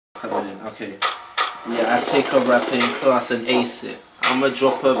coming in. Okay. Yeah, I take a rapping class and ace it. I'ma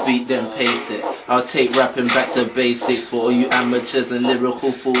drop a beat then pace it. I'll take rapping back to basics for all you amateurs and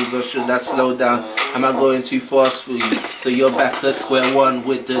lyrical fools. Or should I slow down? Am I going too fast for you? So you're back at square one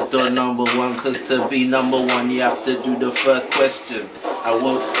with the number one. Cause to be number one you have to do the first question. I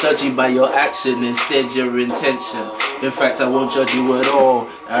won't judge you by your action, instead your intention. In fact, I won't judge you at all.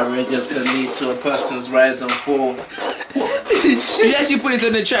 Arrogance can lead to a person's rise and fall. You actually put it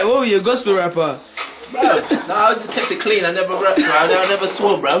on the track. What were you, a gospel rapper? Bro, no, I just kept it clean. I never rapped, bro. I never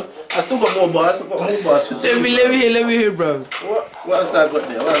swore, bro. I still got more bars. I got more bars for Let me hear, bro. What else I got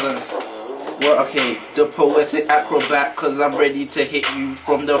there? Well, okay, the poetic acrobat, cause I'm ready to hit you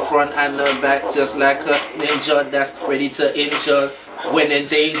from the front and the back, just like a ninja that's ready to injure when in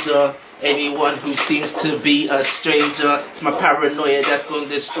danger. Anyone who seems to be a stranger, it's my paranoia that's gonna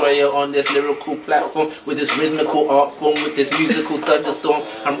destroy you on this lyrical platform, with this rhythmical art form, with this musical thunderstorm.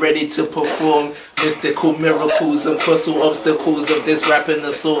 I'm ready to perform mystical miracles and puzzle obstacles of this rapping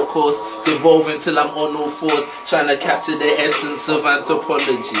assault course, devolving till I'm on all fours, trying to capture the essence of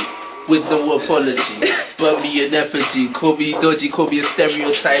anthropology with no apology. But me an effigy, call me dodgy, call me a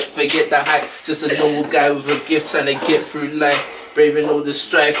stereotype, forget the hype, just a normal guy with a gift trying to get through life. Braving all the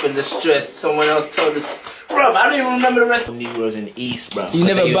strife and the stress. Someone else told us, bro, I don't even remember the rest of Negroes in the East, bro. You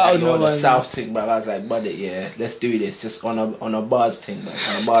never battled no one. one. The South thing, bro. I was like, buddy, yeah, let's do this. Just on a bars thing, bro.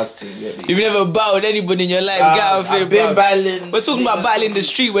 On a bars thing, yeah. You've never battled anybody in your life. Get out of here, bro. I've been battling. We're talking about battling the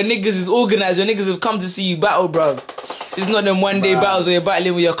street where niggas is organised, where niggas have come to see you battle, bro. It's not them one day battles where you're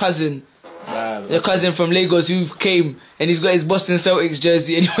battling with your cousin. Your cousin from Lagos who came and he's got his Boston Celtics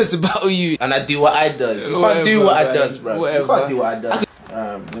jersey and he wants to battle you. And I do what I does. You can't do what I does, bro. Whatever. You can't do what I does.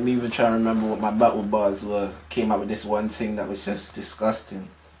 Let me even try and remember what my battle bars were. Came up with this one thing that was just disgusting.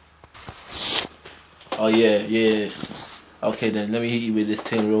 Oh yeah. Okay then, let me hit you with this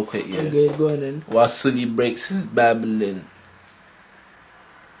thing real quick, yeah. Okay, go on then. While Sully breaks his babbling,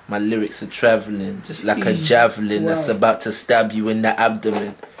 my lyrics are travelling, just like a javelin that's about to stab you in the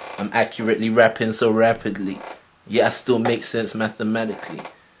abdomen. I'm accurately rapping so rapidly, yet I still make sense mathematically.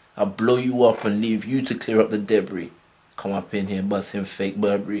 I'll blow you up and leave you to clear up the debris. Come up in here busting fake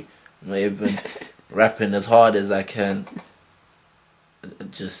Burberry. I'm not even rapping as hard as I can.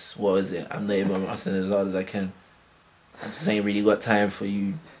 Just, what is it? I'm not even rapping as hard as I can. I just ain't really got time for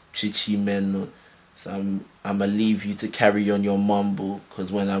you chichi men. So I'ma leave you to carry on your mumble,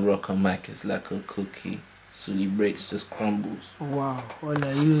 cause when I rock a mic it's like a cookie. Sully breaks just crumbles. Wow, all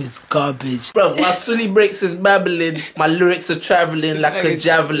I you is garbage. Bro, while Sully breaks is babbling, my lyrics are travelling like a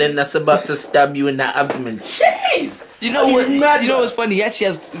javelin that's about to stab you in the abdomen. Jeez! You know what? You know what's funny? He actually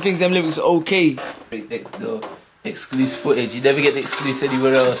has thinks them lyrics are okay. The exclusive footage. You never get the exclusive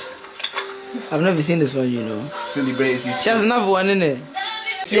anywhere else. I've never seen this one, you know. Sully breaks you. She has another one in there.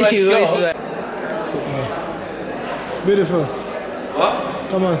 Beautiful. What?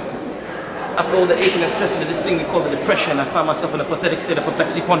 Come on. After all the aching and stressing of this thing we call the depression, I found myself in a pathetic state of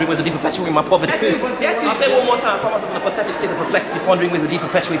perplexity, pondering ways to deperpetuate my poverty. I'll say it one more time. I found myself in a pathetic state of perplexity, pondering ways to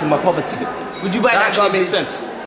deperpetuate my poverty. Would you buy that actually garbage? makes sense.